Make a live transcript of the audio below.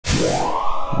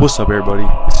What's up, everybody?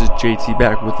 This is JT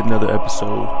back with another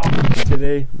episode.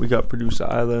 Today we got producer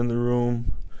Isla in the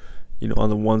room, on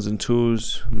the ones and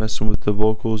twos, messing with the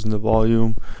vocals and the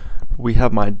volume. We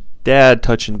have my dad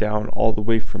touching down all the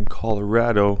way from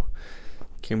Colorado.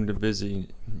 Came to visit,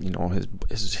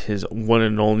 his one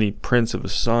and only prince of a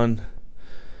son.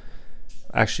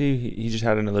 Actually, he just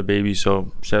had another baby,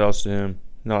 so shout outs to him.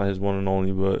 Not his one and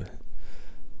only, but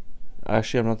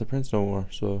actually I'm not the prince no more,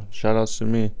 so shout outs to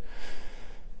me.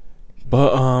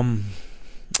 But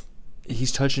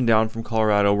he's touching down from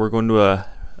Colorado. We're going to a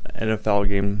NFL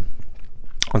game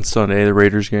on Sunday, the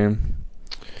Raiders game.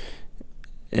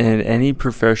 And any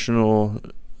professional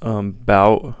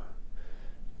bout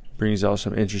brings out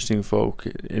some interesting folk.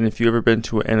 And if you've ever been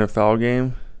to an NFL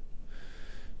game,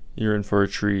 you're in for a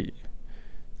treat.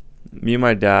 Me and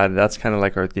my dad, that's kind of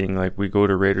like our thing. Like, we go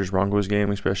to Raiders Broncos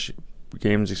especially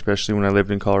when I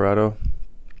lived in Colorado.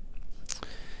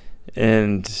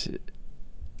 And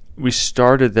we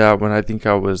started that when I think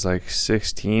I was like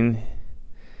 16,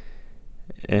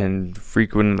 and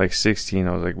frequent like 16.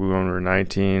 I was like, we went when we were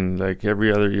 19. Like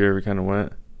every other year we kind of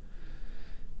went.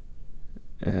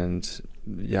 And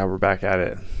yeah, we're back at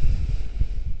it.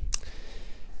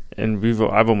 And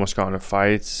I've almost gone to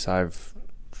fights. I've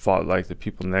fought like the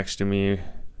people next to me.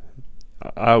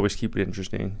 I always keep it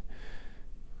interesting.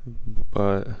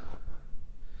 But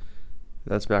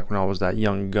that's back when I was that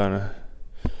young gunner.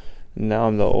 Now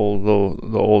I'm the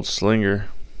old slinger.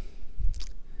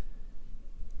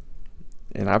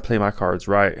 And I play my cards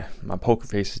right. My poker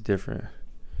face is different.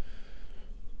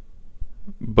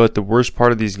 But the worst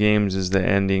part of these games is the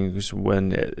endings,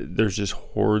 when there's just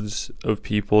hordes of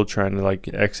people trying to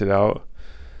like exit out.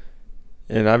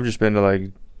 And I've just been to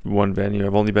like one venue.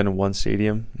 I've only been to one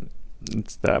stadium.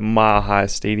 It's that Mile High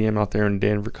Stadium out there in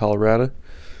Denver, Colorado.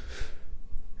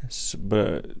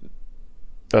 But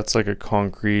that's like a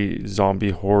concrete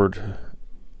zombie horde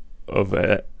of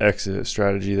exit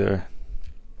strategy there.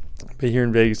 But here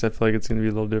in Vegas, I feel like it's going to be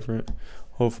a little different,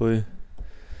 hopefully.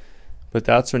 But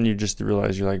that's when you just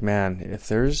realize, you're like, man, if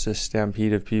there's a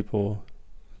stampede of people,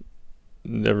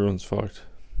 everyone's fucked.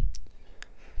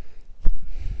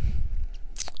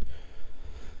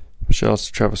 Shout out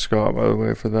to Travis Scott, by the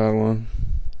way, for that one.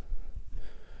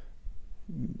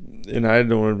 And I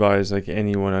don't advise like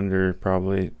anyone under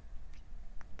probably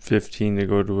 15 to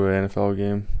go to an NFL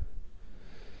game,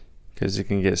 because it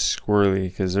can get squirrely,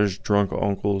 because there's drunk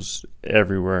uncles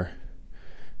everywhere.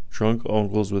 Drunk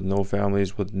uncles with no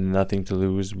families, with nothing to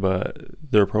lose but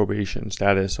their probation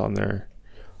status on their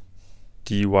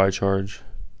DUI charge.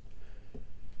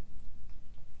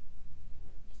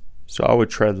 So I would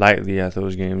tread lightly at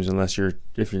those games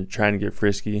if you're trying to get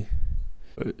frisky.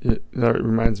 That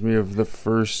reminds me of the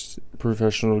first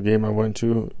professional game I went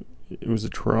to. It was the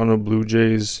Toronto Blue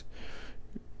Jays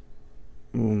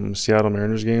Seattle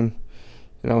Mariners game.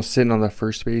 And I was sitting on the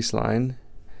first base line,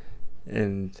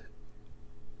 and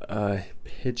a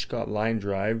pitch got line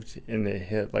drived, and it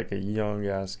hit like a young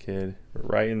ass kid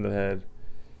right in the head.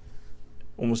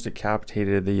 Almost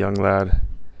decapitated the young lad.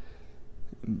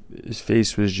 His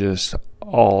face was just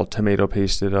all tomato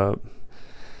pasted up.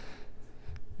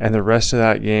 And the rest of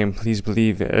that game, please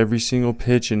believe, every single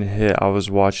pitch and hit, I was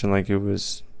watching like it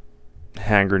was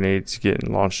hand grenades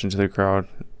getting launched into the crowd.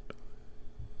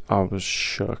 I was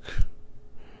shook.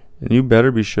 And you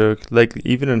better be shook. Like,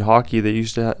 even in hockey, they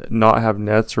used to not have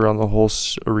nets around the whole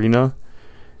arena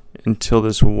until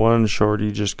this one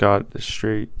shorty just got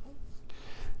straight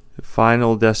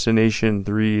Final Destination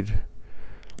 3'd.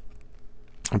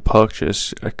 A puck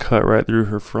just cut right through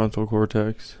her frontal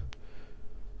cortex.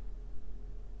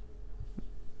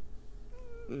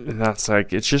 And that's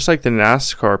like, it's just like the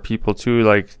NASCAR people too.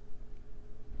 Like,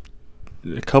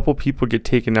 a couple people get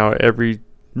taken out every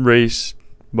race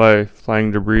by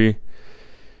flying debris.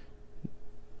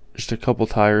 Just a couple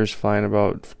tires flying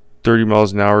about 30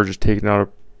 miles an hour, just taking out a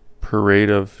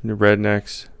parade of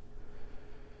rednecks.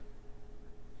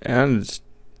 And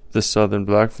the southern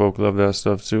black folk love that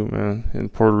stuff too, man.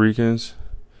 And Puerto Ricans.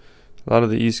 A lot of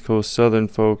the East Coast southern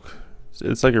folk,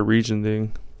 it's like a region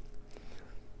thing.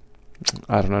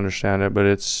 I don't understand it, but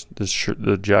it's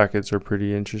the jackets are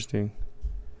pretty interesting.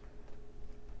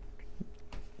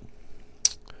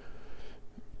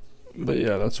 But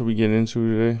yeah, that's what we get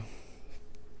into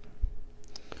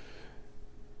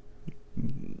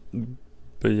today.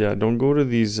 But yeah, don't go to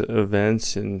these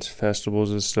events and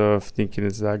festivals and stuff thinking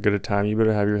it's that good a time. You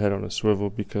better have your head on a swivel,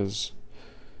 because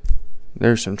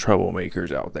there's some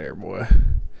troublemakers out there, boy.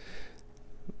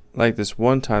 Like this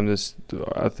one time,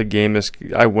 at the game,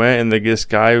 I went, and this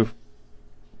guy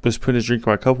was putting his drink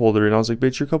in my cup holder, and I was like,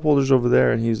 bitch, your cup holder's over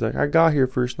there. And he's like, I got here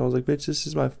first. And I was like, bitch, this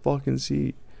is my fucking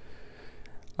seat.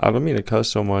 I don't mean to cuss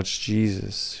so much.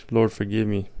 Jesus. Lord, forgive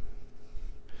me.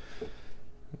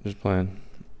 Just playing.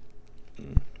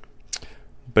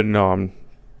 But no, I'm...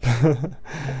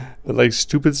 but like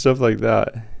stupid stuff like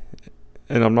that.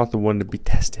 And I'm not the one to be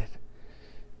tested.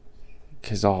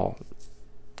 Because I'll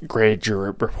grade your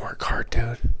report card,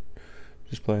 dude.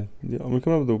 Just playing. Yeah, I'm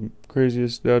coming up with the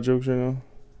craziest dad jokes right now.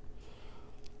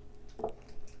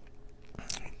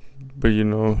 But you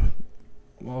know,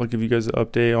 I'll give you guys an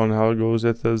update on how it goes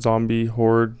at the zombie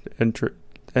horde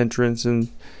entrance and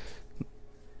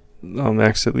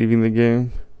exit leaving the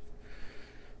game.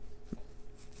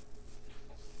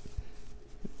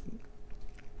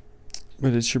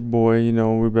 But it's your boy, you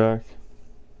know, we're back.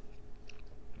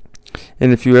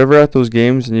 And if you ever at those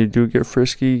games and you do get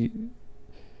frisky,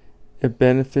 it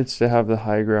benefits to have the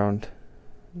high ground,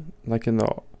 like in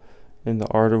the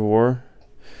art of war,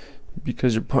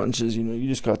 because your punches, you know, you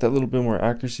just got that little bit more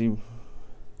accuracy.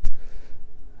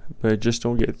 But just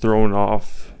don't get thrown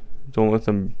off. Don't let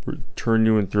them turn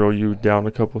you and throw you down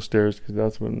a couple stairs, because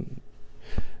that's when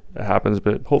it happens.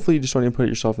 But hopefully you just don't even put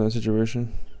yourself in that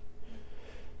situation.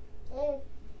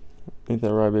 Ain't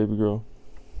that right, baby girl?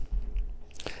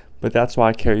 But that's why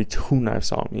I carry 2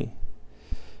 knives on me.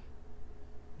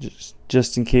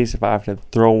 Just in case if I have to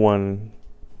throw one,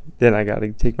 then I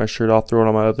gotta take my shirt off, throw it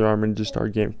on my other arm, and just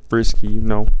start getting frisky, you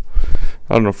know.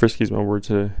 I don't know, frisky is my word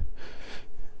today.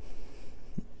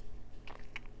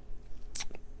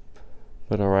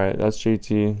 But alright, that's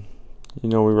JT. You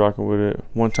know we rocking with it.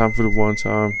 One time for the one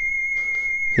time.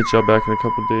 Hit y'all back in a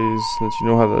couple days. Let you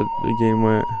know how the game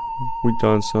went. We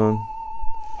done, son.